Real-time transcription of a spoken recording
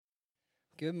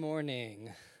Good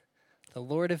morning. The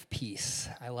Lord of Peace.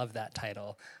 I love that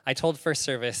title. I told First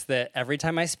Service that every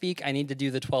time I speak, I need to do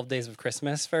the 12 days of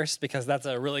Christmas first because that's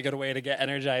a really good way to get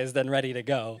energized and ready to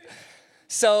go.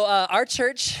 So our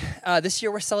church, this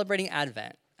year we're celebrating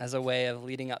Advent as a way of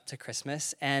leading up to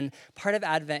Christmas. And part of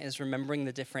Advent is remembering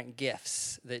the different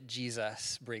gifts that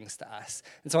Jesus brings to us.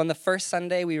 And so on the first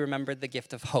Sunday, we remembered the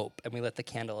gift of hope, and we lit the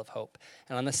candle of hope.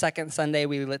 And on the second Sunday,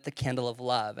 we lit the candle of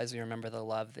love, as we remember the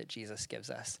love that Jesus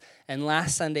gives us. And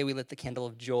last Sunday, we lit the candle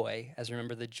of joy, as we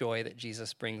remember the joy that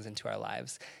Jesus brings into our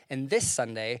lives. And this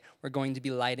Sunday, we're going to be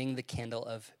lighting the candle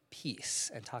of peace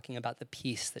and talking about the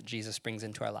peace that Jesus brings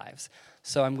into our lives.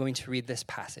 So I'm going to read this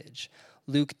passage.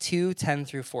 Luke 2:10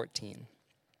 through 14.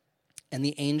 And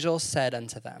the angel said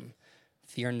unto them,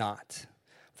 Fear not,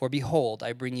 for behold,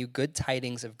 I bring you good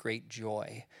tidings of great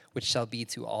joy, which shall be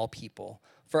to all people.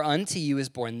 For unto you is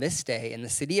born this day in the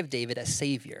city of David a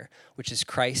Savior, which is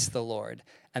Christ the Lord.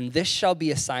 And this shall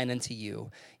be a sign unto you.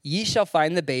 Ye shall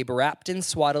find the babe wrapped in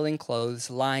swaddling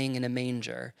clothes, lying in a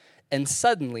manger. And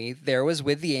suddenly there was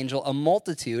with the angel a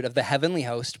multitude of the heavenly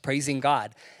host praising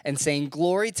God and saying,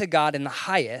 Glory to God in the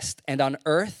highest, and on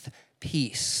earth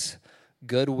peace,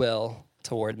 goodwill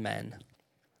toward men.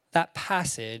 That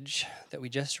passage that we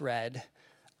just read,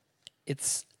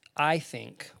 it's, I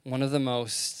think, one of the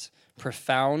most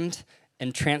profound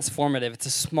and transformative. It's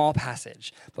a small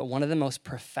passage, but one of the most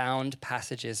profound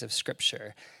passages of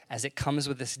Scripture as it comes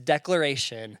with this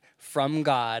declaration from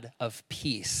God of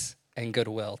peace and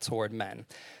goodwill toward men.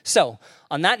 So,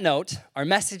 on that note, our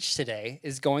message today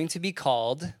is going to be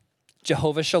called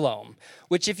Jehovah Shalom,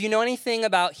 which if you know anything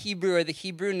about Hebrew or the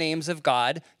Hebrew names of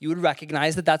God, you would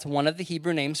recognize that that's one of the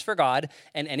Hebrew names for God.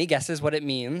 And any guesses what it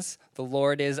means? The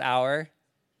Lord is our...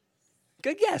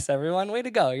 Good guess, everyone. Way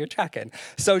to go. You're tracking.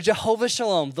 So Jehovah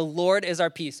Shalom, the Lord is our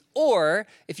peace. Or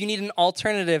if you need an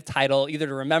alternative title, either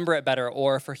to remember it better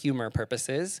or for humor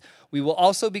purposes, we will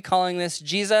also be calling this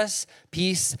Jesus,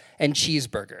 Peace, and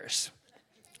Cheeseburgers.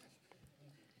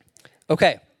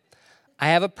 Okay, I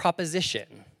have a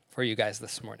proposition for you guys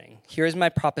this morning. Here's my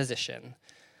proposition,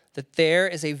 that there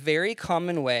is a very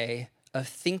common way of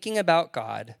thinking about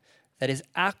God that is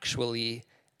actually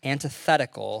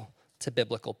antithetical to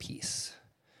biblical peace.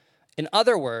 In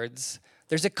other words,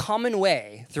 there's a common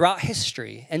way throughout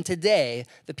history and today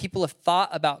that people have thought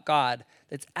about God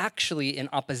that's actually in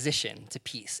opposition to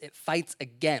peace. It fights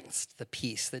against the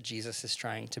peace that Jesus is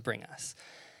trying to bring us.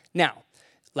 Now,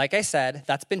 like I said,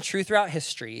 that's been true throughout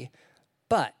history,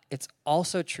 but it's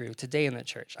also true today in the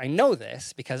church. I know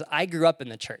this because I grew up in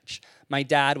the church. My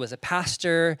dad was a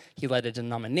pastor. He led a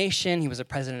denomination. He was a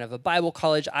president of a Bible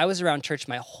college. I was around church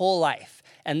my whole life.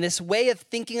 And this way of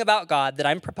thinking about God that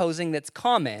I'm proposing that's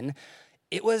common,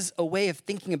 it was a way of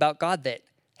thinking about God that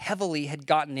heavily had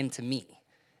gotten into me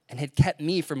and had kept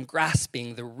me from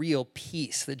grasping the real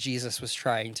peace that Jesus was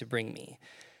trying to bring me.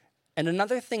 And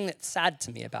another thing that's sad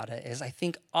to me about it is I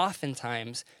think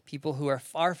oftentimes people who are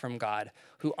far from God,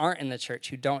 who aren't in the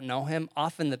church, who don't know him,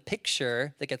 often the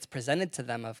picture that gets presented to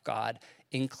them of God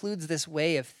includes this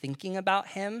way of thinking about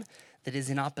him that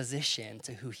is in opposition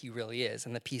to who he really is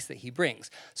and the peace that he brings.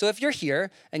 So if you're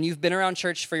here and you've been around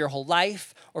church for your whole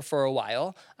life or for a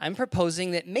while, I'm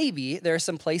proposing that maybe there are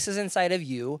some places inside of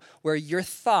you where your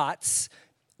thoughts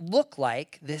look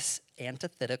like this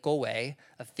antithetical way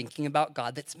of thinking about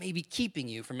God that's maybe keeping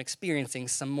you from experiencing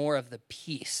some more of the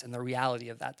peace and the reality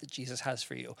of that Jesus has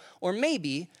for you. Or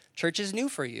maybe church is new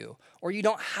for you, or you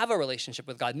don't have a relationship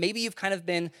with God. Maybe you've kind of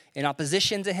been in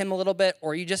opposition to him a little bit,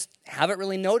 or you just haven't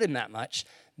really known him that much.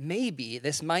 Maybe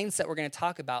this mindset we're going to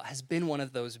talk about has been one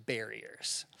of those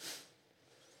barriers.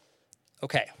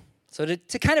 Okay, so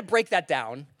to kind of break that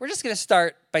down, we're just going to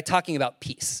start by talking about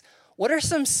peace. What are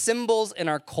some symbols in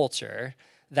our culture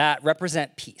that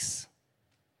represent peace?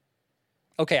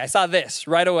 Okay, I saw this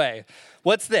right away.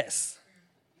 What's this?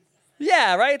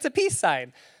 Yeah, right? It's a peace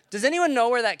sign. Does anyone know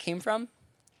where that came from?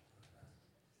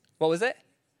 What was it?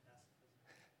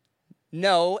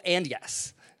 No and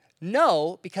yes.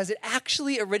 No, because it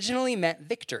actually originally meant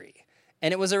victory.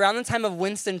 And it was around the time of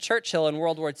Winston Churchill in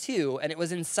World War II, and it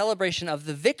was in celebration of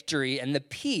the victory and the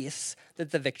peace that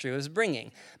the victory was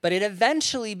bringing. But it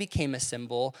eventually became a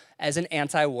symbol as an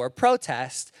anti-war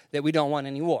protest that we don't want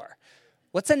any war.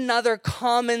 What's another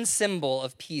common symbol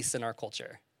of peace in our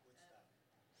culture?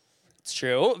 It's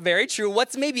true, very true.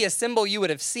 What's maybe a symbol you would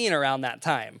have seen around that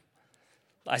time?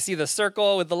 I see the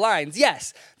circle with the lines.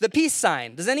 Yes, the peace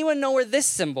sign. Does anyone know where this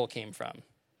symbol came from?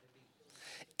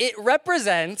 It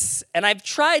represents, and I've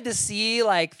tried to see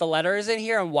like the letters in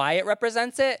here and why it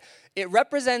represents it. It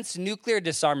represents nuclear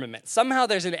disarmament. Somehow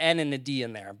there's an N and a D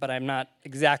in there, but I'm not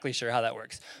exactly sure how that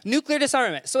works. Nuclear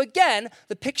disarmament. So again,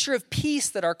 the picture of peace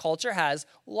that our culture has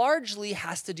largely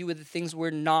has to do with the things we're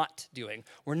not doing.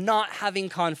 We're not having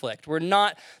conflict.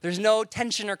 There's no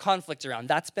tension or conflict around.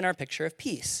 That's been our picture of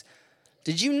peace.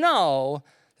 Did you know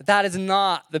that is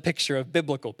not the picture of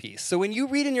biblical peace? So when you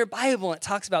read in your Bible and it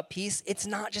talks about peace, it's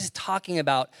not just talking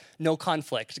about no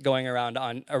conflict going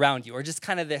around you, or just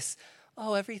kind of this,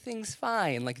 oh, everything's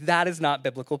fine. Like, that is not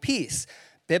biblical peace.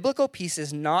 Biblical peace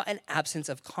is not an absence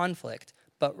of conflict,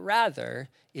 but rather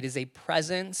it is a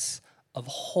presence of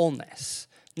wholeness.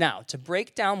 Now, to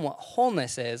break down what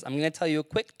wholeness is, I'm going to tell you a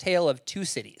quick tale of two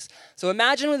cities. So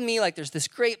imagine with me, like, there's this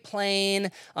great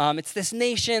plain. It's this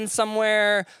nation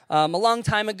somewhere a long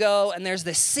time ago, and there's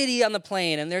this city on the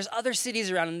plain, and there's other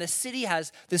cities around, and this city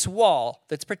has this wall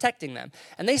that's protecting them.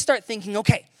 And they start thinking,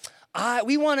 okay,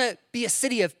 we want to be a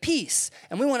city of peace,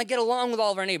 and we want to get along with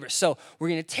all of our neighbors. So we're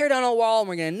going to tear down a wall, and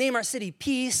we're going to name our city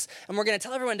Peace, and we're going to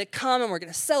tell everyone to come, and we're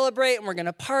going to celebrate, and we're going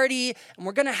to party, and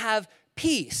we're going to have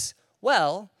peace.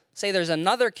 Well, say there's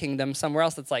another kingdom somewhere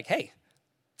else that's like, hey,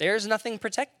 there's nothing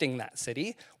protecting that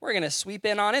city. We're going to sweep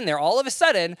in there. All of a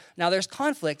sudden, now there's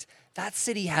conflict. That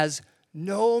city has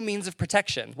no means of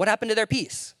protection. What happened to their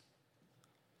peace?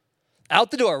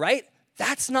 Out the door, right?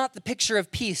 That's not the picture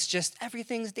of peace, just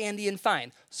everything's dandy and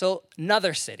fine. So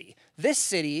another city. This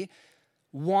city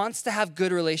wants to have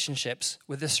good relationships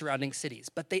with the surrounding cities,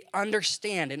 but they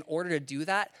understand in order to do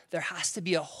that, there has to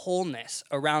be a wholeness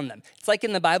around them. It's like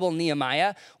in the Bible,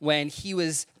 Nehemiah, when he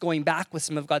was going back with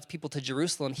some of God's people to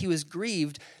Jerusalem, he was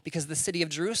grieved because the city of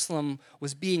Jerusalem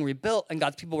was being rebuilt and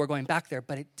God's people were going back there,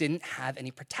 but it didn't have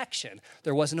any protection.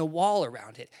 There wasn't a wall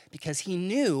around it because he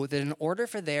knew that in order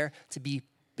for there to be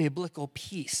biblical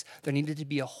peace, there needed to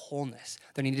be a wholeness.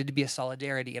 There needed to be a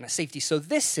solidarity and a safety. So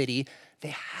this city,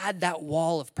 they had that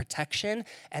wall of protection,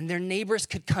 and their neighbors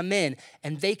could come in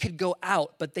and they could go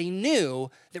out, but they knew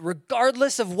that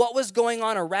regardless of what was going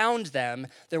on around them,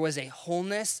 there was a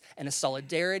wholeness and a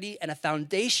solidarity and a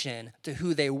foundation to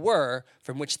who they were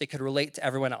from which they could relate to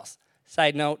everyone else.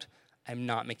 Side note, I'm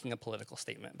not making a political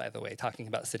statement, by the way, talking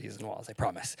about cities and walls, I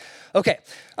promise. Okay.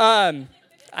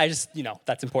 I just,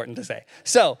 that's important to say.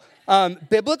 So,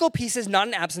 biblical peace is not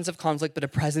an absence of conflict, but a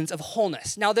presence of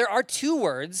wholeness. Now, there are two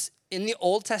words in the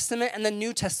Old Testament and the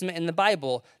New Testament in the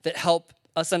Bible that help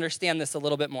us understand this a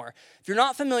little bit more. If you're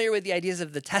not familiar with the ideas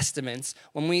of the Testaments,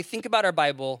 when we think about our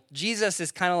Bible, Jesus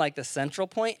is kind of like the central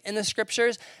point in the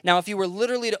scriptures. Now, if you were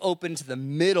literally to open to the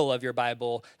middle of your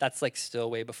Bible, that's like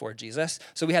still way before Jesus.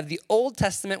 So we have the Old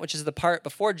Testament, which is the part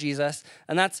before Jesus,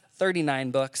 and that's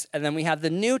 39 books. And then we have the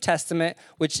New Testament,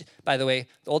 which, by the way,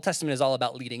 the Old Testament is all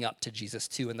about leading up to Jesus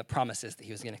too and the promises that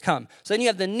he was going to come. So then you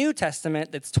have the New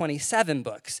Testament that's 27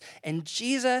 books. And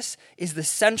Jesus is the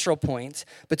central point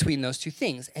between those two things.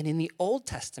 And in the Old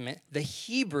Testament, the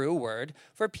Hebrew word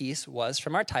for peace was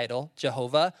from our title,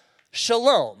 Jehovah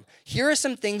Shalom. Here are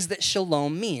some things that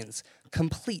shalom means: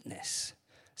 completeness,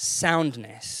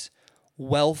 soundness,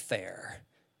 welfare,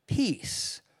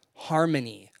 peace,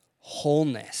 harmony,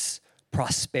 wholeness,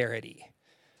 prosperity.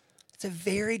 It's a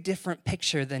very different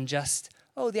picture than just,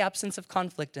 the absence of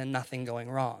conflict and nothing going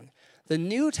wrong. The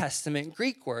New Testament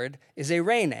Greek word is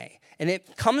eirene, and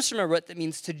it comes from a root that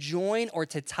means to join or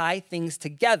to tie things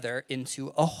together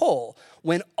into a whole,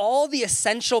 when all the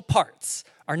essential parts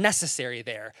are necessary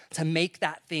there to make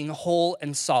that thing whole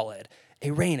and solid.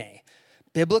 Eirene.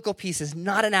 Biblical peace is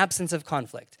not an absence of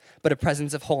conflict, but a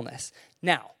presence of wholeness.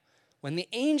 Now, when the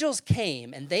angels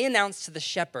came and they announced to the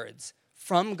shepherds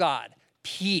from God,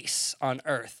 peace on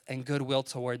earth and goodwill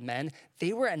toward men,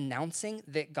 they were announcing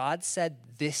that God said,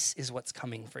 this is what's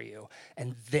coming for you,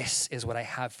 and this is what I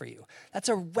have for you. That's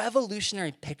a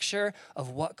revolutionary picture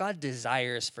of what God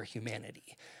desires for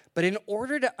humanity. But in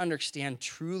order to understand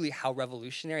truly how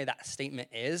revolutionary that statement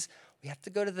is, we have to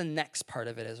go to the next part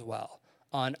of it as well.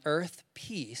 On earth,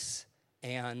 peace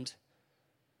and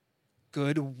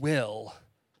goodwill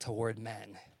toward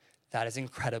men. That is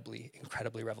incredibly,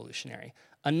 incredibly revolutionary.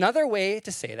 Another way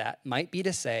to say that might be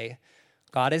to say,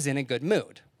 God is in a good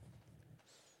mood.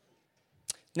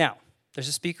 Now, there's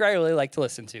a speaker I really like to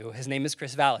listen to. His name is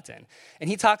Chris Valentin. And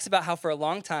he talks about how for a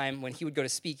long time, when he would go to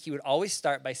speak, he would always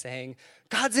start by saying,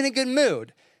 God's in a good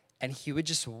mood. And he would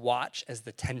just watch as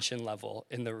the tension level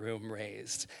in the room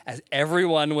raised, as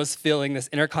everyone was feeling this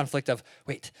inner conflict of,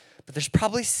 wait, but there's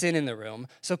probably sin in the room.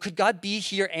 So could God be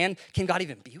here, and can God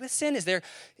even be with sin? Is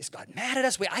God mad at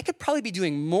us? Wait, I could probably be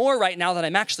doing more right now than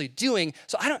I'm actually doing.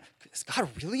 So is God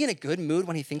really in a good mood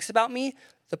when he thinks about me?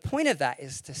 The point of that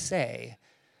is to say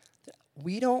that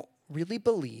we don't really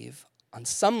believe on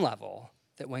some level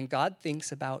that when God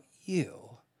thinks about you,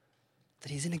 that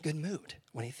he's in a good mood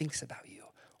when he thinks about you,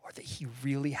 or that he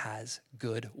really has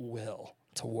goodwill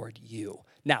toward you.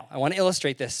 Now, I want to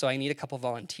illustrate this, so I need a couple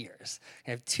volunteers.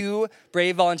 I have 2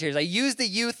 brave volunteers. I used the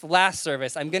youth last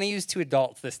service. I'm going to use 2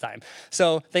 adults this time.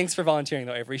 So thanks for volunteering,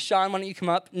 though, Avery. Sean, why don't you come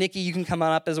up? Nikki, you can come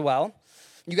on up as well.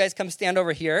 You guys come stand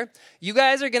over here. You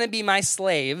guys are going to be my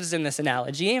slaves in this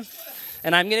analogy,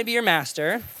 and I'm going to be your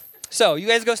master. So you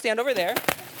guys go stand over there.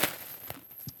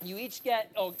 You each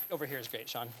get, over here is great,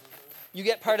 Sean. You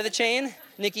get part of the chain.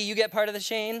 Nikki, you get part of the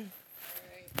chain.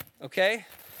 Okay?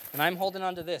 And I'm holding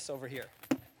on to this over here.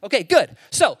 Okay, good.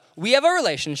 So we have a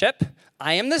relationship.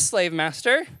 I am the slave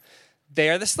master. They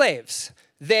are the slaves.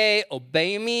 They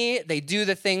obey me. They do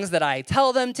the things that I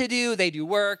tell them to do. They do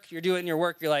work. You're doing your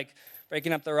work. You're like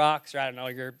breaking up the rocks, or I don't know,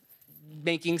 you're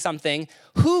making something.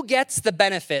 Who gets the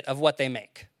benefit of what they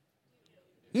make?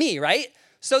 Me, right?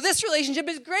 So this relationship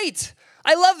is great.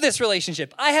 I love this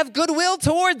relationship. I have goodwill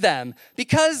toward them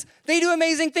because they do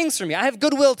amazing things for me. I have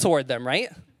goodwill toward them, right?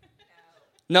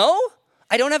 No?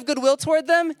 I don't have goodwill toward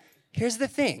them? Here's the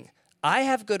thing. I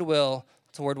have goodwill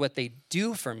toward what they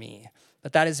do for me,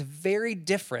 but that is very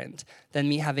different than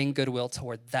me having goodwill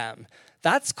toward them.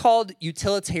 That's called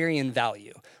utilitarian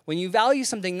value. When you value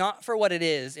something not for what it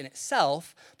is in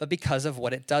itself, but because of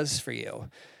what it does for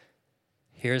you.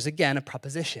 Here's again a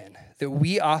proposition that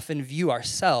we often view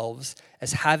ourselves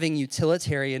as having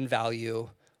utilitarian value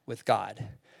with God.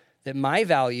 That my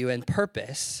value and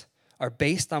purpose are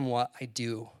based on what I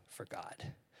do for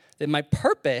God. That my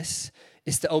purpose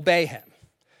is to obey him.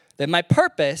 That my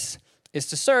purpose is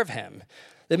to serve him.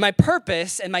 That my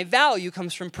purpose and my value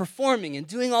comes from performing and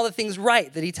doing all the things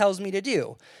right that he tells me to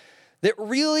do. That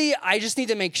really, I just need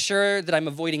to make sure that I'm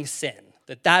avoiding sin.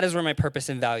 That is where my purpose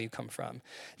and value come from.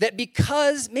 That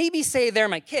because maybe say they're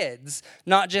my kids,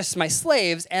 not just my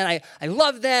slaves, and I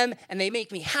love them, and they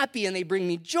make me happy, and they bring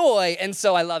me joy, and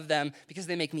so I love them because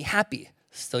they make me happy.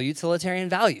 Still utilitarian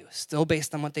value, still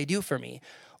based on what they do for me.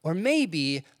 Or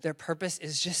maybe their purpose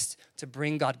is just to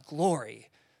bring God glory.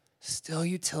 Still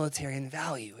utilitarian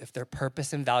value if their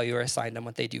purpose and value are assigned on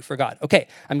what they do for God. Okay,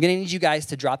 I'm gonna need you guys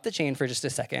to drop the chain for just a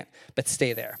second, but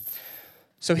stay there.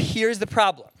 So here's the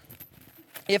problem.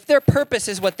 If their purpose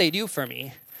is what they do for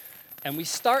me, and we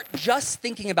start just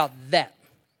thinking about them,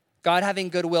 God having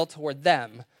goodwill toward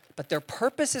them, but their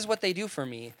purpose is what they do for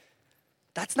me,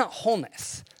 that's not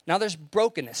wholeness. Now there's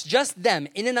brokenness. Just them,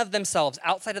 in and of themselves,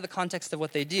 outside of the context of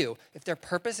what they do. If their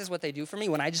purpose is what they do for me,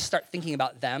 when I just start thinking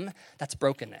about them, that's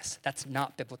brokenness. That's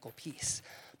not biblical peace.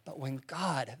 But when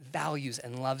God values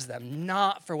and loves them,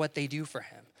 not for what they do for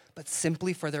him, but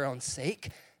simply for their own sake,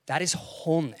 that is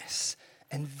wholeness.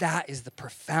 And that is the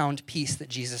profound peace that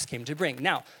Jesus came to bring.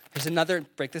 Now, here's another,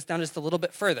 break this down just a little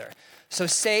bit further. So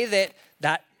say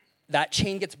that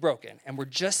chain gets broken, and we're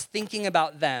just thinking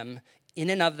about them in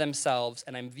and of themselves,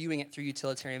 and I'm viewing it through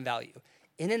utilitarian value.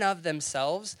 In and of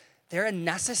themselves, they're a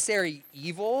necessary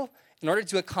evil in order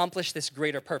to accomplish this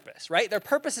greater purpose, right? Their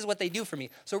purpose is what they do for me.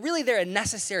 So really, they're a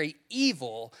necessary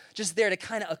evil, just there to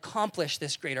kind of accomplish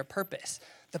this greater purpose.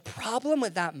 The problem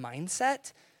with that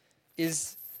mindset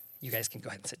is, you guys can go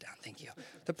ahead and sit down, thank you.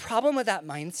 The problem with that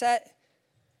mindset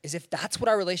is if that's what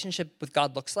our relationship with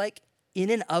God looks like, in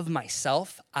and of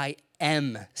myself, I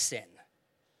am sin.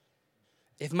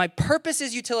 If my purpose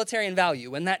is utilitarian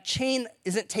value, when that chain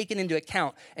isn't taken into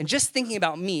account, and just thinking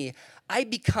about me, I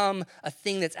become a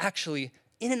thing that's actually,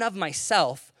 in and of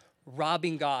myself,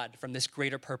 robbing God from this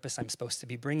greater purpose I'm supposed to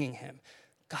be bringing him.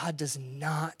 God does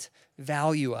not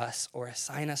value us or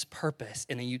assign us purpose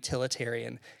in a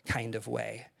utilitarian kind of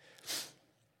way.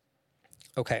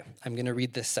 Okay, I'm going to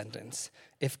read this sentence.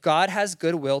 If God has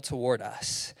goodwill toward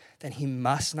us, then he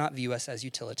must not view us as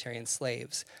utilitarian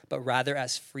slaves, but rather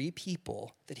as free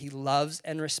people that he loves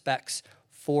and respects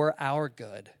for our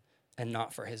good and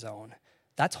not for his own.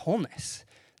 That's wholeness.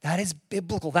 That is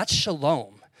biblical. That's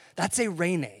shalom. That's a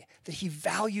rene, that he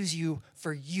values you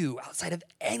for you outside of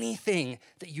anything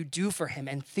that you do for him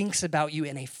and thinks about you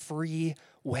in a free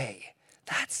way.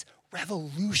 That's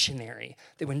revolutionary,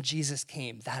 that when Jesus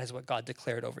came, that is what God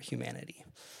declared over humanity.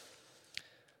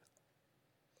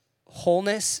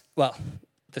 Wholeness, well,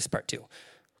 this part too.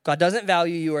 God doesn't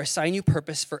value you or assign you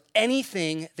purpose for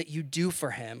anything that you do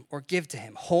for him or give to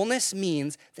him. Wholeness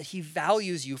means that he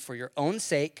values you for your own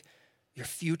sake, your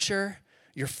future,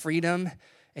 your freedom,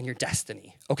 and your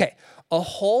destiny. Okay, a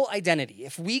whole identity.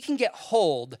 If we can get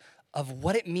hold of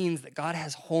what it means that God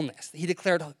has wholeness, that he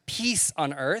declared peace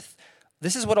on earth,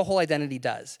 this is what a whole identity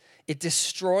does. It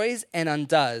destroys and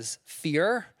undoes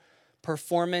fear,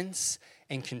 performance,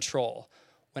 and control.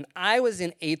 When I was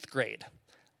in 8th grade,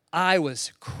 I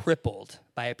was crippled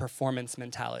by a performance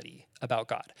mentality about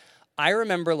God. I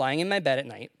remember lying in my bed at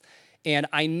night, and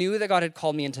I knew that God had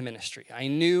called me into ministry. I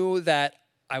knew that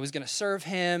I was going to serve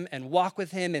him and walk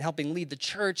with him and helping lead the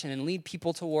church and lead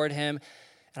people toward him.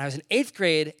 And I was in 8th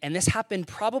grade, and this happened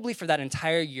probably for that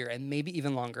entire year and maybe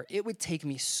even longer. It would take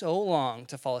me so long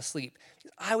to fall asleep.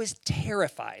 I was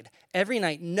terrified every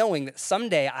night knowing that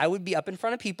someday I would be up in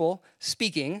front of people,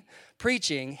 speaking,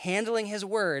 preaching, handling his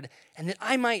word, and that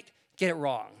I might get it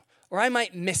wrong, or I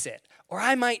might miss it, or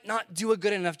I might not do a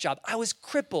good enough job. I was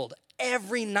crippled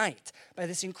every night by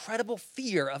this incredible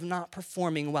fear of not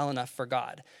performing well enough for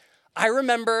God. I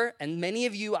remember, and many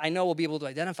of you I know will be able to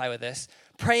identify with this,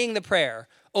 praying the prayer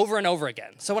over and over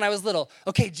again. So when I was little,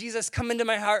 okay, Jesus, come into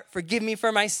my heart, forgive me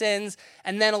for my sins.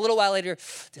 And then a little while later,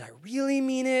 did I really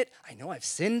mean it? I know I've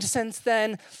sinned since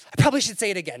then. I probably should say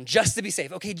it again just to be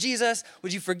safe. Okay, Jesus,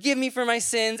 would you forgive me for my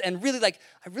sins? And really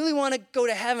I really want to go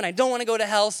to heaven. I don't want to go to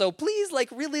hell. So please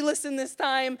really listen this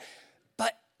time.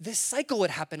 But this cycle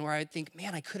would happen where I would think,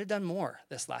 man, I could have done more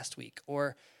this last week.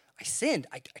 Or I sinned.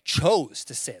 I chose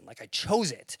to sin. I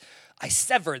chose it. I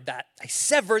severed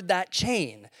that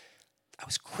chain. I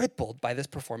was crippled by this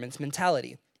performance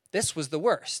mentality. This was the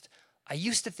worst. I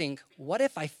used to think, what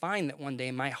if I find that one day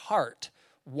my heart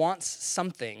wants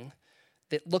something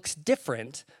that looks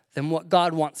different than what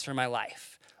God wants for my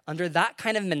life? Under that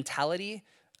kind of mentality,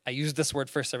 I used this word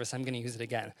first service, I'm going to use it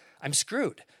again. I'm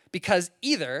screwed because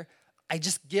either I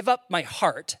just give up my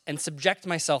heart and subject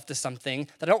myself to something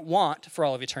that I don't want for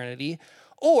all of eternity,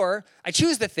 or I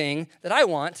choose the thing that I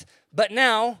want, but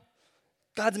now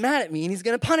God's mad at me and he's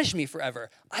going to punish me forever.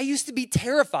 I used to be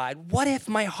terrified. What if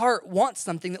my heart wants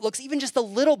something that looks even just a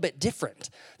little bit different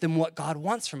than what God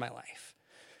wants for my life?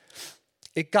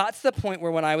 It got to the point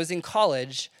where when I was in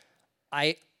college,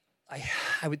 I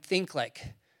would think I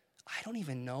don't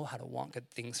even know how to want good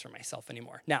things for myself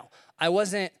anymore. Now, I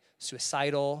wasn't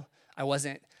suicidal. I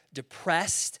wasn't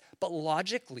depressed, but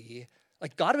logically,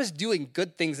 God was doing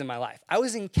good things in my life. I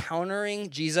was encountering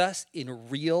Jesus in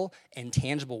real and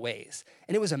tangible ways,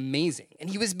 and it was amazing. And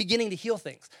he was beginning to heal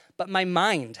things, but my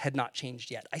mind had not changed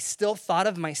yet. I still thought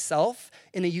of myself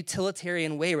in a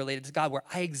utilitarian way related to God, where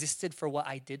I existed for what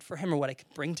I did for him or what I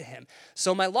could bring to him.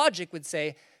 So my logic would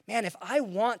say, man, if I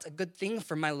want a good thing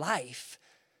for my life,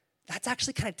 that's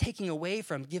actually kind of taking away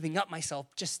from giving up myself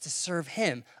just to serve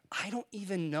him. I don't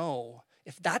even know.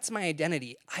 If that's my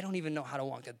identity, I don't even know how to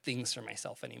want good things for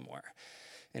myself anymore.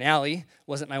 And Allie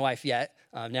wasn't my wife yet.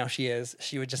 Now she is.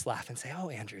 She would just laugh and say, oh,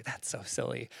 Andrew, that's so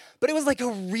silly. But it was a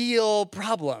real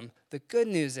problem. The good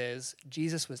news is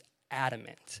Jesus was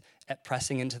adamant at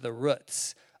pressing into the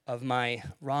roots of my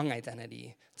wrong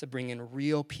identity to bring in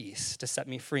real peace, to set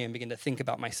me free and begin to think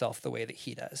about myself the way that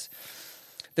he does.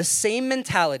 The same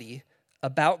mentality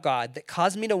about God that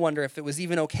caused me to wonder if it was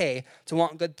even okay to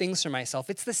want good things for myself.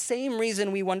 It's the same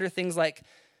reason we wonder things like,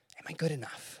 am I good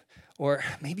enough? Or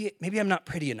maybe I'm not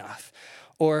pretty enough.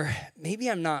 Or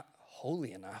maybe I'm not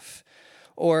holy enough.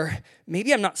 Or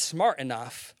maybe I'm not smart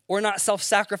enough. Or not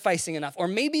self-sacrificing enough. Or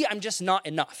maybe I'm just not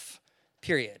enough,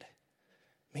 period.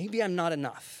 Maybe I'm not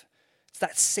enough. It's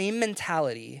that same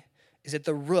mentality is at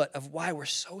the root of why we're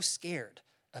so scared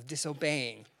of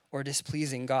disobeying or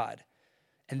displeasing God.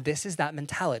 And this is that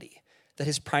mentality, that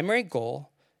his primary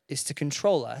goal is to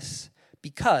control us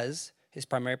because his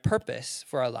primary purpose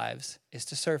for our lives is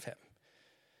to serve him.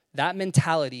 That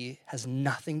mentality has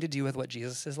nothing to do with what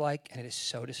Jesus is like, and it is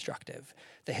so destructive,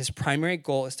 that his primary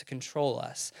goal is to control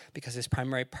us because his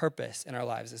primary purpose in our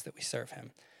lives is that we serve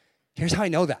him. Here's how I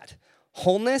know that.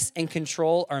 Wholeness and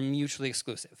control are mutually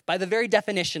exclusive. By the very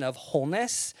definition of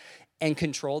wholeness and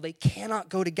control, they cannot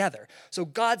go together. So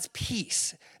God's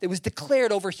peace that was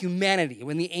declared over humanity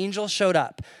when the angels showed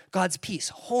up, God's peace,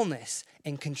 wholeness,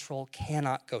 and control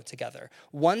cannot go together.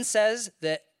 One says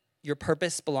that your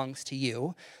purpose belongs to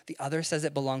you. The other says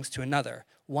it belongs to another.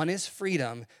 One is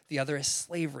freedom. The other is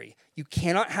slavery. You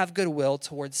cannot have goodwill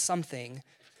towards something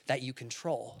that you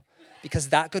control, because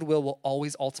that goodwill will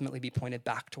always ultimately be pointed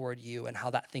back toward you and how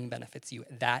that thing benefits you.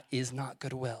 That is not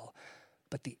goodwill.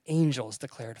 But the angels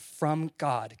declared from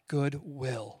God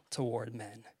goodwill toward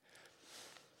men.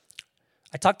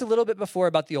 I talked a little bit before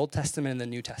about the Old Testament and the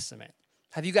New Testament.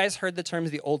 Have you guys heard the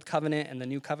terms the Old Covenant and the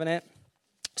New Covenant?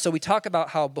 So we talk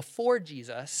about how before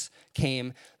Jesus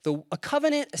came, a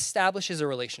covenant establishes a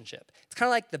relationship. It's kind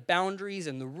of like the boundaries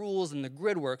and the rules and the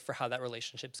grid work for how that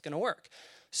relationship is going to work.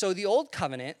 So the Old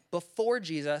Covenant before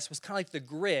Jesus was kind of like the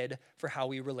grid for how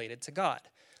we related to God.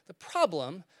 The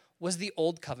problem was the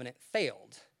old covenant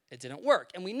failed. It didn't work.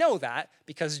 And we know that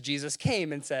because Jesus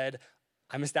came and said,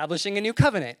 I'm establishing a new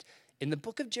covenant. in the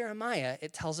book of Jeremiah,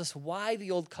 it tells us why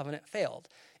the old covenant failed.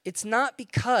 It's not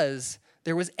because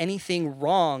there was anything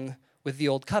wrong with the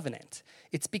old covenant.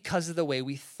 It's because of the way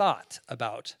we thought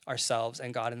about ourselves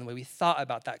and God and the way we thought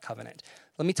about that covenant.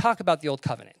 Let me talk about the old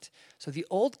covenant. So the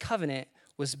old covenant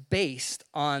was based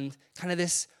on kind of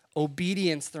this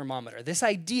obedience thermometer, this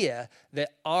idea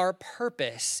that our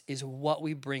purpose is what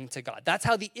we bring to God. That's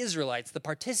how the Israelites, the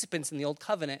participants in the old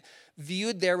covenant,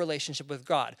 viewed their relationship with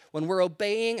God. When we're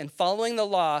obeying and following the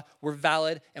law, we're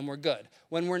valid and we're good.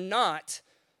 When we're not,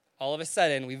 all of a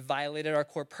sudden, we've violated our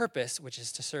core purpose, which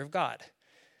is to serve God.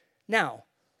 Now,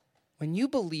 when you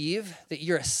believe that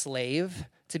you're a slave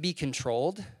to be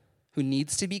controlled, who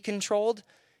needs to be controlled,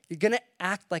 you're going to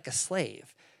act like a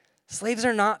slave. Slaves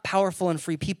are not powerful and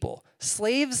free people.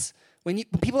 Slaves, when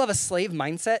people have a slave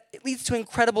mindset, it leads to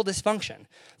incredible dysfunction.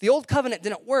 The old covenant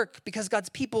didn't work because God's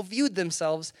people viewed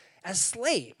themselves as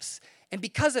slaves. And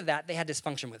because of that, they had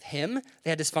dysfunction with him.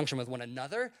 They had dysfunction with one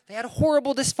another. They had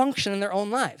horrible dysfunction in their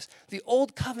own lives. The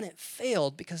old covenant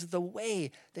failed because of the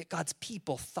way that God's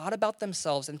people thought about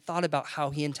themselves and thought about how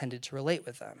he intended to relate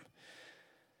with them.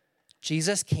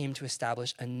 Jesus came to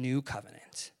establish a new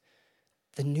covenant.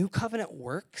 The new covenant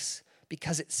works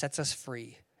because it sets us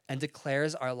free and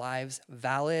declares our lives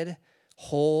valid,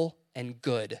 whole, and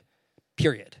good,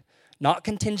 period. Not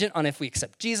contingent on if we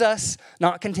accept Jesus,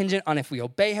 not contingent on if we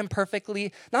obey him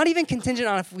perfectly, not even contingent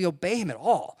on if we obey him at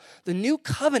all. The new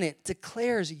covenant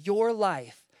declares your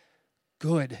life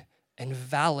good and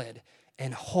valid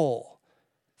and whole.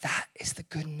 That is the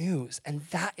good news, and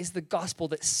that is the gospel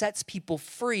that sets people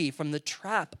free from the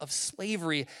trap of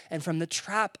slavery and from the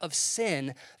trap of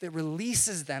sin that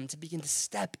releases them to begin to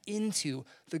step into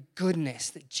the goodness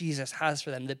that Jesus has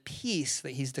for them, the peace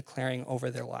that he's declaring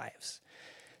over their lives.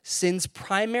 Sin's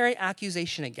primary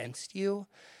accusation against you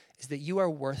is that you are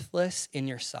worthless in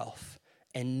yourself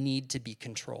and need to be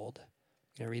controlled.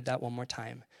 I'm going to read that one more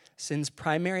time. Sin's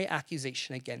primary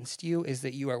accusation against you is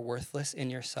that you are worthless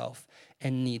in yourself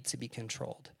and need to be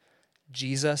controlled.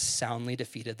 Jesus soundly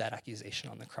defeated that accusation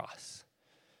on the cross.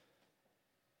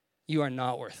 You are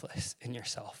not worthless in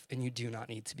yourself, and you do not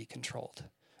need to be controlled.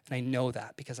 And I know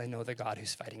that because I know the God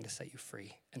who's fighting to set you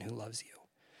free and who loves you.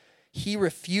 He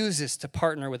refuses to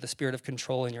partner with the spirit of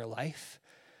control in your life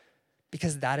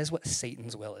because that is what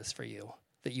Satan's will is for you,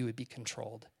 that you would be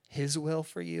controlled. His will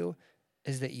for you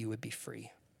is that you would be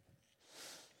free.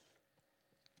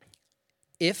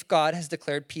 If God has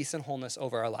declared peace and wholeness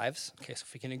over our lives, okay, so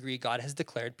if we can agree God has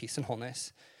declared peace and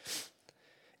wholeness,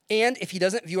 and if he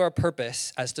doesn't view our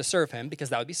purpose as to serve him, because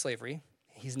that would be slavery,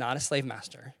 he's not a slave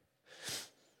master,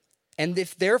 and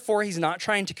if therefore he's not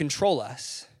trying to control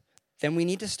us, then we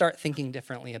need to start thinking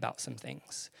differently about some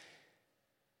things.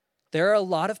 There are a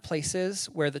lot of places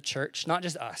where the church, not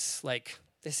just us, like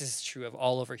this is true of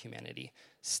all over humanity,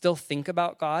 still think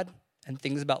about God and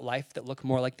things about life that look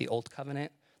more like the old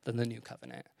covenant than the new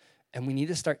covenant. And we need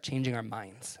to start changing our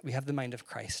minds. We have the mind of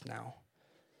Christ now.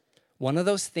 One of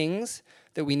those things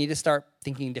that we need to start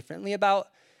thinking differently about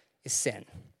is sin.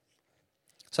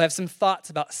 So I have some thoughts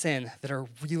about sin that are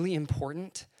really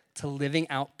important to living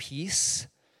out peace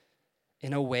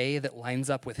in a way that lines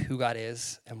up with who God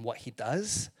is and what he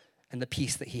does and the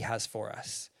peace that he has for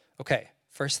us. Okay,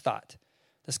 first thought.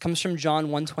 This comes from John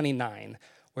 1:29,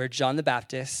 where John the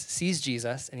Baptist sees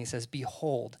Jesus and he says,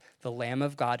 "Behold, the Lamb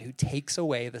of God who takes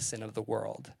away the sin of the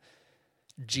world."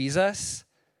 Jesus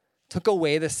took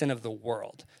away the sin of the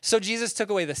world. So Jesus took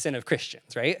away the sin of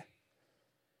Christians, right?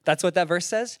 That's what that verse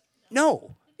says?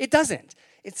 No, it doesn't.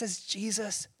 It says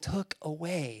Jesus took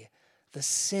away the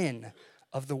sin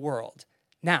of the world.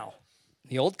 Now,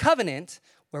 the old covenant,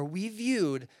 where we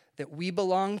viewed that we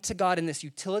belonged to God in this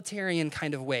utilitarian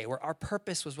kind of way, where our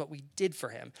purpose was what we did for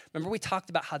him. Remember we talked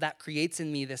about how that creates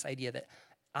in me this idea that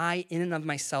I, in and of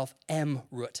myself, am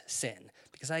root sin,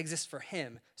 because I exist for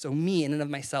him. So me, in and of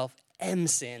myself, am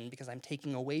sin, because I'm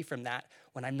taking away from that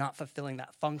when I'm not fulfilling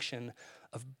that function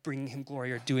of bringing him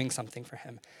glory or doing something for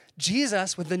him.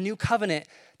 Jesus, with the new covenant,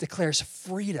 declares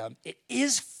freedom. It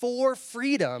is for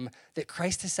freedom that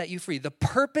Christ has set you free. The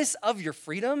purpose of your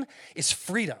freedom is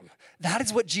freedom. That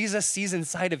is what Jesus sees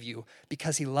inside of you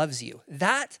because he loves you.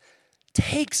 That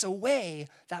takes away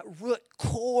that root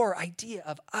core idea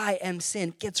of I am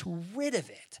sin, gets rid of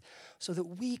it so that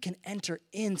we can enter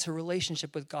into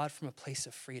relationship with God from a place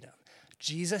of freedom.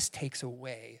 Jesus takes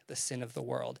away the sin of the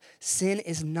world. Sin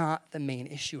is not the main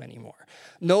issue anymore.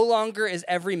 No longer is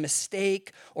every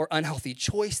mistake or unhealthy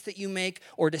choice that you make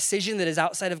or decision that is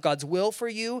outside of God's will for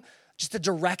you just a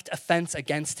direct offense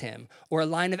against him or a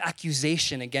line of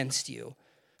accusation against you.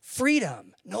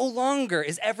 Freedom. No longer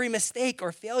is every mistake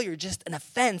or failure just an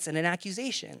offense and an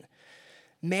accusation.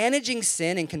 Managing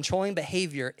sin and controlling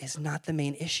behavior is not the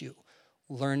main issue.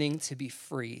 Learning to be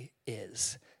free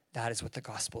is. That is what the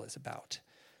gospel is about.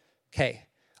 Okay,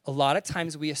 a lot of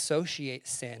times we associate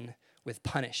sin with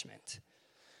punishment.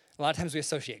 A lot of times we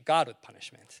associate God with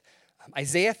punishment.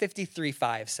 Isaiah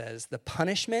 53:5 says, the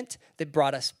punishment that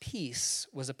brought us peace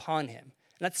was upon him.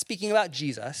 And that's speaking about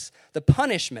Jesus. The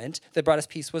punishment that brought us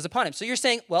peace was upon him. So you're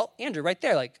saying, well, Andrew, right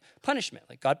there, like punishment,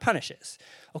 like God punishes.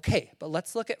 Okay, but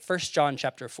let's look at 1 John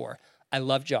chapter 4. I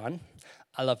love John.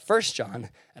 I love 1 John,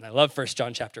 and I love 1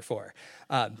 John chapter 4.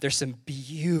 There's some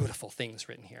beautiful things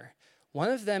written here. One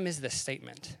of them is this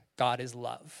statement, God is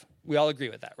love. We all agree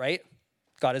with that, right?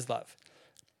 God is love.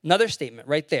 Another statement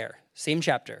right there, same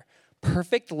chapter.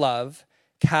 Perfect love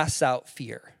casts out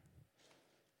fear.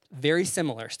 Very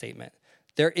similar statement.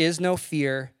 There is no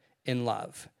fear in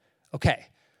love. Okay,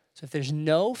 so if there's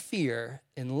no fear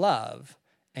in love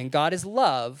and God is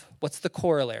love, what's the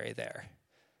corollary there?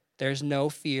 There's no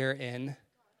fear in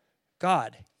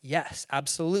God. Yes,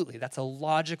 absolutely. That's a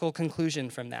logical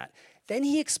conclusion from that. Then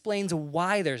he explains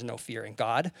why there's no fear in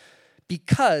God,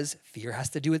 because fear has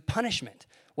to do with punishment.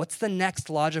 What's the next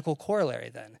logical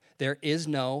corollary then? There is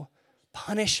no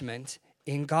punishment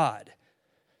in God.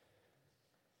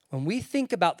 When we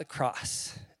think about the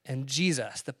cross and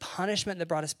Jesus, the punishment that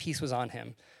brought us peace was on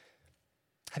him.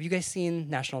 Have you guys seen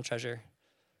National Treasure?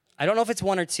 I don't know if it's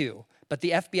 1 or 2, but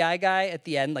the FBI guy at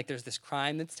the end, like there's this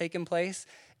crime that's taken place,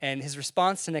 and his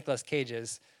response to Nicolas Cage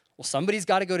is, well, somebody's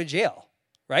got to go to jail,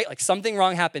 right? Like something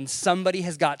wrong happened, somebody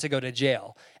has got to go to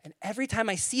jail. And every time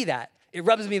I see that, it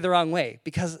rubs me the wrong way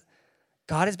because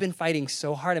God has been fighting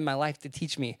so hard in my life to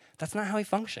teach me that's not how he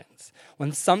functions.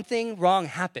 When something wrong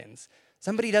happens,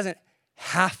 somebody doesn't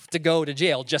have to go to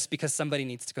jail just because somebody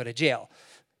needs to go to jail.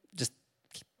 Just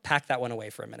pack that one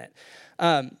away for a minute.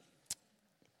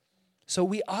 So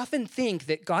we often think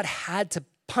that God had to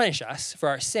punish us for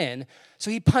our sin, so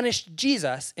he punished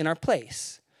Jesus in our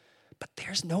place. But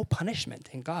there's no punishment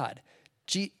in God.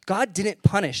 God didn't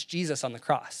punish Jesus on the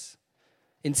cross.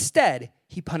 Instead,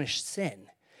 he punished sin.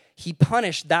 He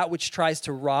punished that which tries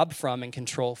to rob from and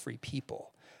control free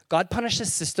people. God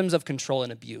punishes systems of control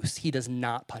and abuse. He does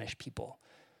not punish people.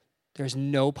 There's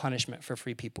no punishment for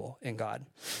free people in God.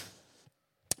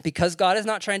 Because God is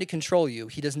not trying to control you,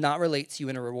 he does not relate to you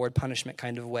in a reward-punishment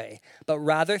kind of way, but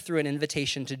rather through an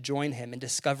invitation to join him in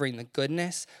discovering the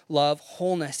goodness, love,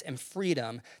 wholeness, and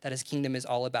freedom that his kingdom is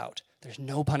all about. There's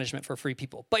no punishment for free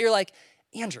people. But you're like,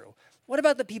 Andrew, what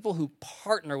about the people who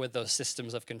partner with those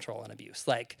systems of control and abuse,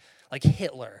 like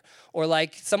Hitler, or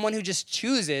like someone who just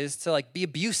chooses to like be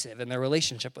abusive in their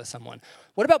relationship with someone?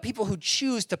 What about people who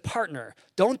choose to partner?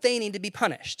 Don't they need to be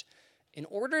punished? In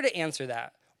order to answer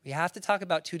that, we have to talk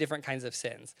about 2 different kinds of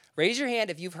sins. Raise your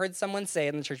hand if you've heard someone say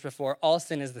in the church before, all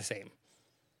sin is the same.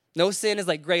 No sin is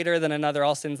like greater than another,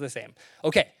 all sin's the same.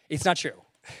 Okay, it's not true.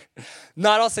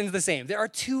 Not all sin's the same. There are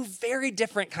 2 very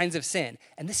different kinds of sin,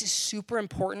 and this is super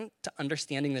important to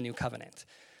understanding the new covenant.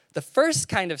 The first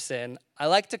kind of sin I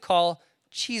like to call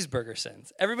cheeseburger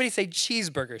sins. Everybody say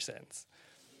cheeseburger sins.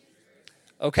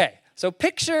 Okay, so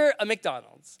picture a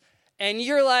McDonald's, and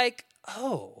you're like,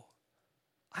 oh,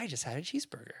 I just had a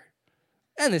cheeseburger,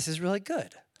 and this is really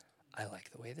good. I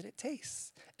like the way that it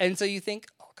tastes. And so you think,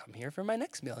 I'll come here for my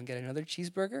next meal and get another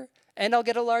cheeseburger, and I'll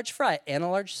get a large fry and a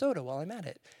large soda while I'm at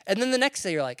it. And then the next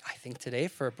day you're like, I think today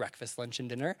for breakfast, lunch, and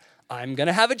dinner, I'm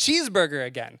gonna have a cheeseburger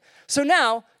again. So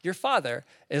now your father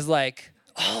is like,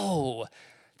 oh,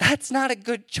 that's not a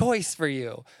good choice for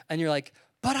you. And you're like,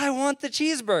 but I want the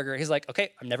cheeseburger. He's like,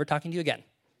 okay, I'm never talking to you again.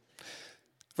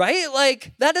 Right?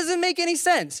 Like, that doesn't make any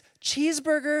sense.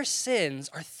 Cheeseburger sins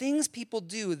are things people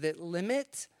do that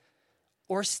limit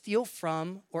or steal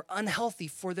from or unhealthy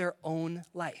for their own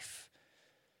life.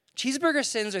 Cheeseburger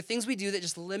sins are things we do that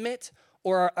just limit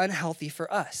or are unhealthy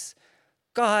for us.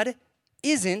 God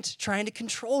isn't trying to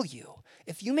control you.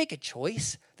 If you make a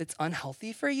choice that's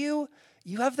unhealthy for you,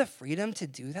 you have the freedom to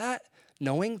do that,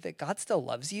 knowing that God still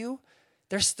loves you.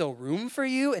 There's still room for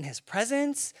you in his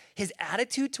presence. His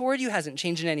attitude toward you hasn't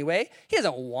changed in any way. He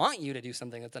doesn't want you to do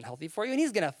something that's unhealthy for you, and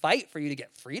he's going to fight for you to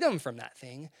get freedom from that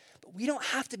thing. But we don't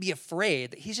have to be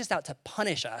afraid that he's just out to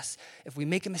punish us if we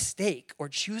make a mistake or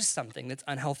choose something that's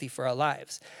unhealthy for our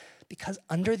lives. Because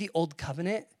under the old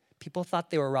covenant, people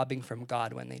thought they were robbing from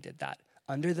God when they did that.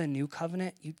 Under the new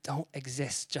covenant, you don't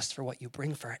exist just for what you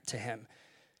bring to him.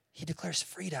 He declares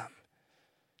freedom.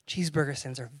 Cheeseburger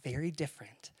sins are very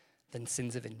different than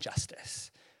sins of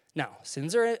injustice. Now,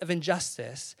 sins of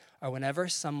injustice are whenever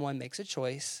someone makes a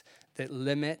choice that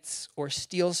limits or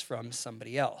steals from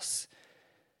somebody else.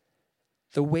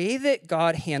 The way that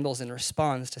God handles and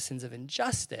responds to sins of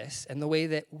injustice and the way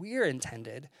that we're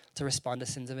intended to respond to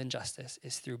sins of injustice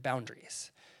is through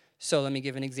boundaries. So let me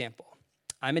give an example.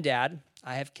 I'm a dad.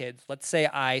 I have kids. Let's say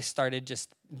I started just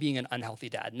being an unhealthy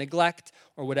dad, neglect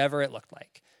or whatever it looked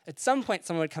like. At some point,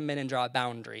 someone would come in and draw a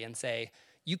boundary and say,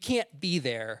 you can't be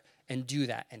there and do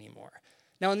that anymore.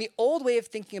 Now, in the old way of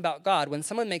thinking about God, when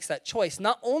someone makes that choice,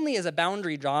 not only is a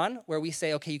boundary drawn where we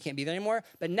say, okay, you can't be there anymore,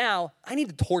 but now I need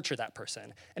to torture that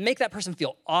person and make that person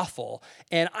feel awful.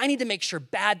 And I need to make sure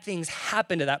bad things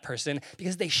happen to that person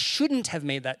because they shouldn't have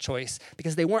made that choice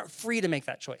because they weren't free to make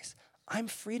that choice. I'm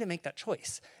free to make that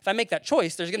choice. If I make that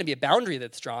choice, there's going to be a boundary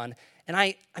that's drawn, and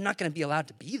I'm not going to be allowed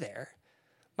to be there.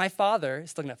 My father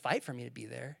is still going to fight for me to be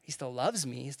there. He still loves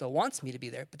me. He still wants me to be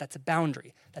there, but that's a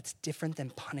boundary. That's different than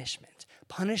punishment.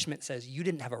 Punishment says you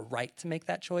didn't have a right to make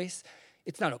that choice.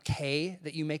 It's not okay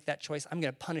that you make that choice. I'm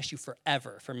going to punish you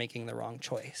forever for making the wrong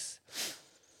choice.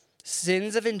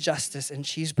 Sins of injustice and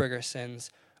cheeseburger sins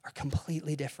are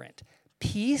completely different.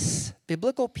 Peace,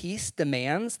 biblical peace,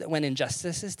 demands that when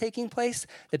injustice is taking place,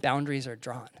 the boundaries are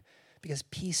drawn because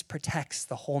peace protects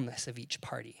the wholeness of each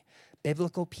party.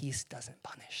 Biblical peace doesn't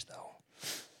punish, though.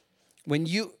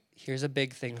 Here's a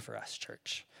big thing for us,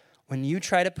 church. When you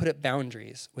try to put up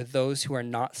boundaries with those who are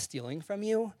not stealing from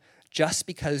you, just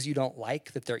because you don't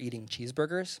like that they're eating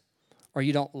cheeseburgers, or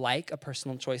you don't like a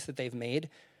personal choice that they've made,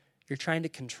 you're trying to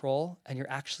control, and you're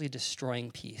actually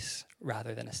destroying peace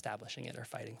rather than establishing it or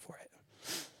fighting for it.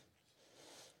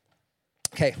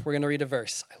 Okay, we're going to read a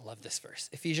verse. I love this verse.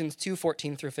 Ephesians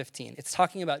 2:14 through 15. It's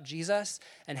talking about Jesus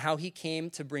and how he came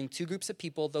to bring two groups of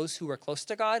people, those who were close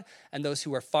to God and those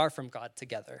who were far from God,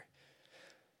 together.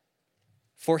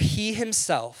 For he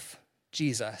himself,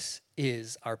 Jesus,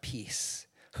 is our peace,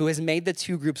 who has made the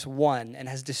two groups one and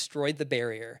has destroyed the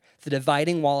barrier, the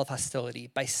dividing wall of hostility,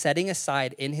 by setting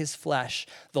aside in his flesh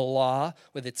the law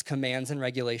with its commands and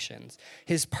regulations.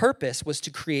 His purpose was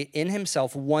to create in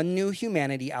himself one new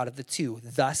humanity out of the two,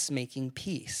 thus making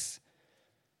peace.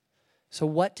 So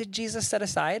what did Jesus set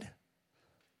aside?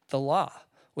 The law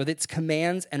with its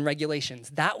commands and regulations.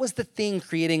 That was the thing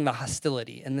creating the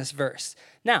hostility in this verse.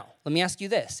 Now, let me ask you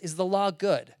this. Is the law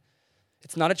good?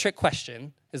 It's not a trick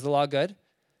question. Is the law good?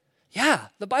 Yeah,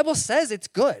 the Bible says it's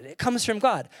good. It comes from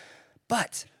God.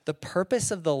 But the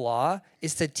purpose of the law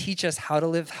is to teach us how to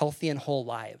live healthy and whole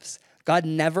lives. God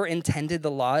never intended the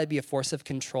law to be a force of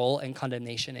control and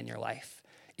condemnation in your life.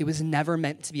 It was never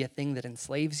meant to be a thing that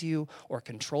enslaves you or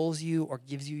controls you or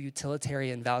gives you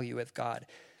utilitarian value with God.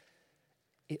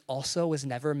 It also was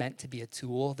never meant to be a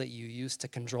tool that you use to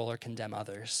control or condemn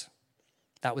others.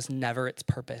 That was never its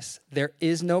purpose. There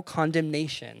is no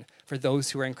condemnation for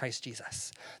those who are in Christ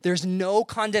Jesus. There's no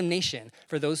condemnation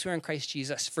for those who are in Christ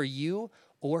Jesus for you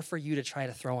or for you to try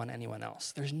to throw on anyone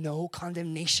else. There's no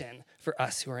condemnation for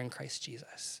us who are in Christ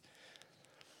Jesus.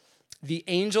 The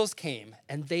angels came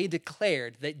and they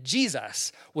declared that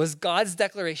Jesus was God's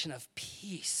declaration of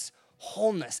peace,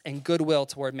 wholeness, and goodwill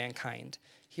toward mankind.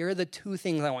 Here are the two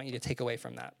things I want you to take away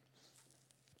from that.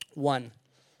 One,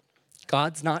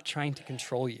 God's not trying to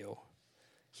control you.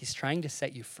 He's trying to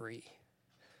set you free.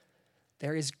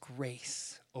 There is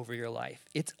grace over your life.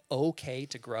 It's okay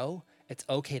to grow. It's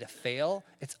okay to fail.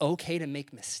 It's okay to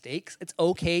make mistakes. It's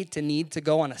okay to need to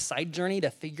go on a side journey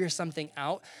to figure something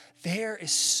out. There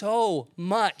is so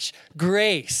much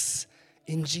grace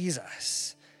in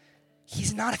Jesus.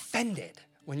 He's not offended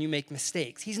when you make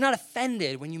mistakes. He's not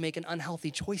offended when you make an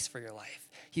unhealthy choice for your life.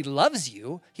 He loves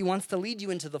you. He wants to lead you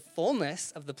into the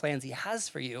fullness of the plans he has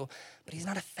for you, but he's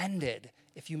not offended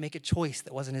if you make a choice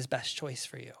that wasn't his best choice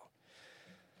for you.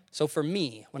 So for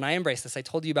me, when I embraced this, I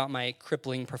told you about my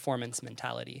crippling performance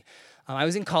mentality. I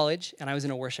was in college and I was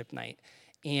in a worship night.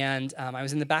 And I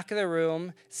was in the back of the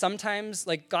room. Sometimes,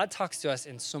 God talks to us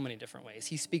in so many different ways.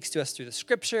 He speaks to us through the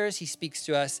scriptures. He speaks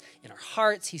to us in our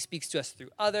hearts. He speaks to us through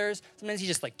others. Sometimes he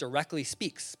just directly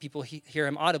speaks. People hear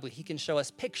him audibly. He can show us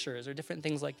pictures or different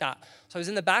things like that. So I was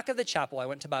in the back of the chapel. I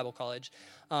went to Bible college,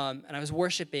 and I was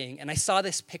worshiping, and I saw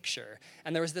this picture.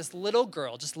 And there was this little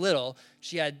girl, just little.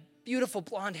 She had beautiful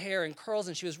blonde hair and curls,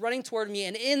 and she was running toward me.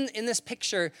 And in this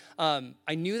picture,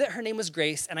 I knew that her name was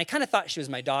Grace, and I kind of thought she was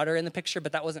my daughter in the picture,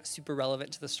 but that wasn't super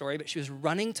relevant to the story. But she was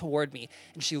running toward me,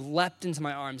 and she leapt into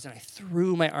my arms, and I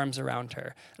threw my arms around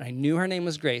her. And I knew her name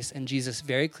was Grace, and Jesus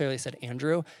very clearly said,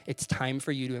 Andrew, it's time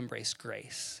for you to embrace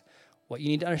grace. What you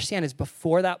need to understand is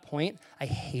before that point, I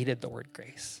hated the word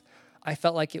grace. I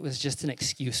felt like it was just an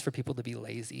excuse for people to be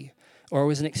lazy, or it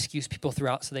was an excuse people threw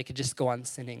out so they could just go on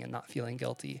sinning and not feeling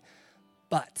guilty.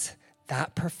 But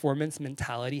that performance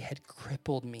mentality had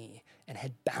crippled me and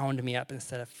had bound me up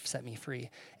instead of set me free.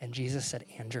 And Jesus said,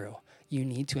 Andrew, you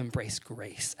need to embrace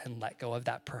grace and let go of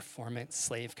that performance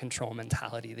slave control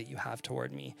mentality that you have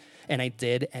toward me. And I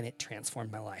did, and it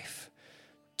transformed my life.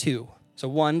 2, so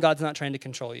 1, God's not trying to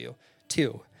control you.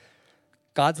 2,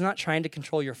 God's not trying to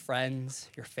control your friends,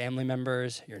 your family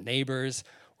members, your neighbors,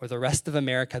 or the rest of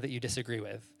America that you disagree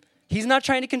with. He's not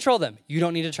trying to control them. You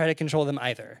don't need to try to control them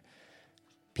either.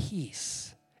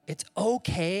 Peace. It's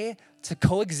okay to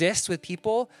coexist with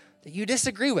people that you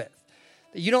disagree with,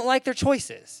 that you don't like their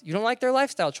choices. You don't like their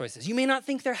lifestyle choices. You may not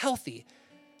think they're healthy,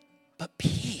 but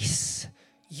peace.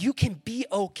 You can be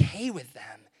okay with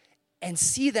them and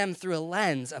see them through a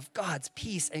lens of God's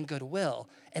peace and goodwill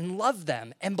and love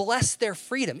them and bless their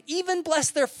freedom, even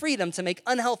bless their freedom to make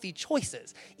unhealthy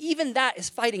choices. Even that is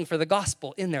fighting for the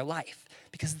gospel in their life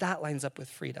because that lines up with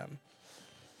freedom.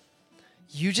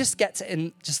 You just get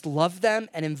to just love them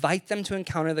and invite them to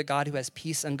encounter the God who has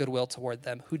peace and goodwill toward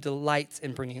them, who delights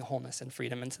in bringing wholeness and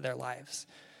freedom into their lives.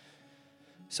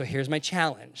 So here's my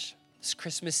challenge. This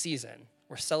Christmas season,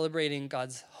 we're celebrating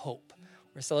God's hope.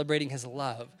 We're celebrating his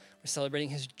love. We're celebrating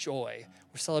his joy.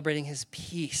 We're celebrating his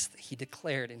peace that he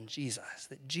declared in Jesus,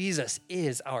 that Jesus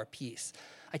is our peace.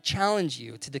 I challenge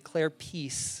you to declare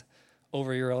peace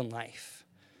over your own life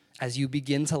as you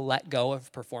begin to let go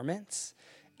of performance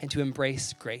and to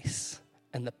embrace grace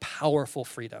and the powerful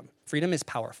freedom. Freedom is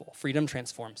powerful. Freedom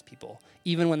transforms people,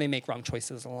 even when they make wrong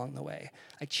choices along the way.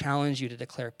 I challenge you to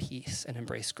declare peace and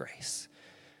embrace grace.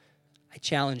 I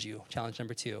challenge you, challenge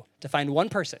number 2, to find one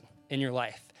person in your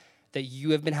life that you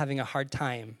have been having a hard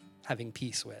time having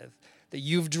peace with, that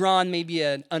you've drawn maybe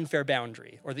an unfair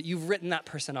boundary, or that you've written that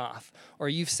person off, or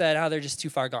you've said, oh, they're just too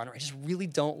far gone, or I just really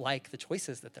don't like the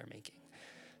choices that they're making.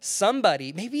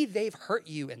 Somebody, maybe they've hurt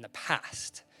you in the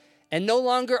past, and no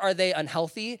longer are they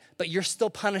unhealthy, but you're still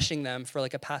punishing them for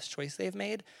like a past choice they've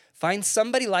made. Find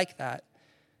somebody like that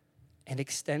and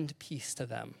extend peace to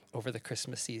them over the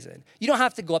Christmas season. You don't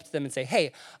have to go up to them and say,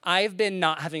 hey, I've been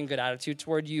not having a good attitude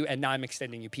toward you, and now I'm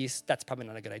extending you peace. That's probably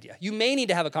not a good idea. You may need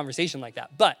to have a conversation like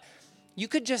that, but you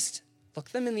could just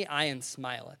look them in the eye and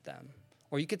smile at them,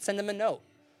 or you could send them a note,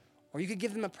 or you could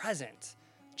give them a present.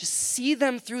 Just see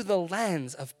them through the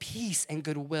lens of peace and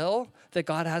goodwill that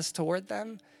God has toward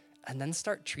them, and then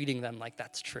start treating them like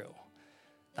that's true.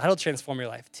 That'll transform your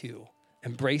life too,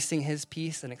 embracing his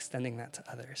peace and extending that to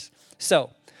others.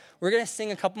 So we're going to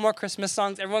sing a couple more Christmas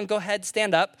songs. Everyone go ahead,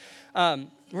 stand up.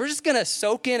 We're just going to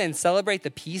soak in and celebrate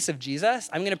the peace of Jesus.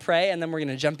 I'm going to pray, and then we're going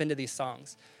to jump into these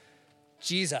songs.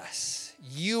 Jesus,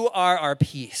 you are our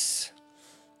peace.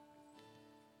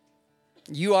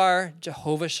 You are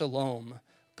Jehovah Shalom,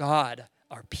 God,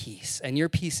 our peace. And your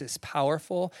peace is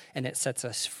powerful, and it sets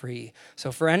us free.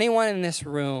 So for anyone in this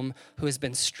room who has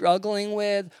been struggling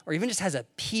with, or even just has a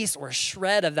piece or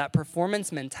shred of that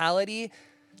performance mentality,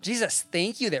 Jesus,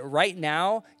 thank you that right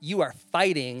now you are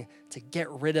fighting to get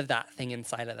rid of that thing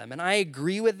inside of them. And I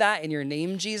agree with that in your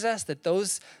name, Jesus, that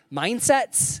those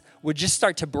mindsets would just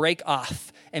start to break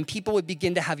off, and people would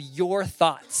begin to have your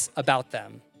thoughts about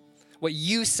them, what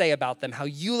you say about them, how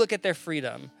you look at their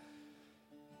freedom,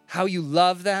 how you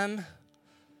love them,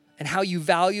 and how you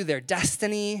value their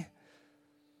destiny.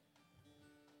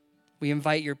 We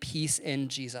invite your peace in,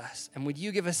 Jesus. And would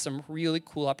you give us some really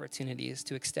cool opportunities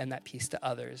to extend that peace to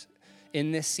others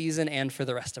in this season and for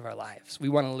the rest of our lives? We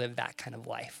want to live that kind of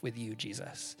life with you,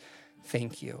 Jesus.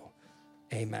 Thank you.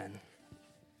 Amen.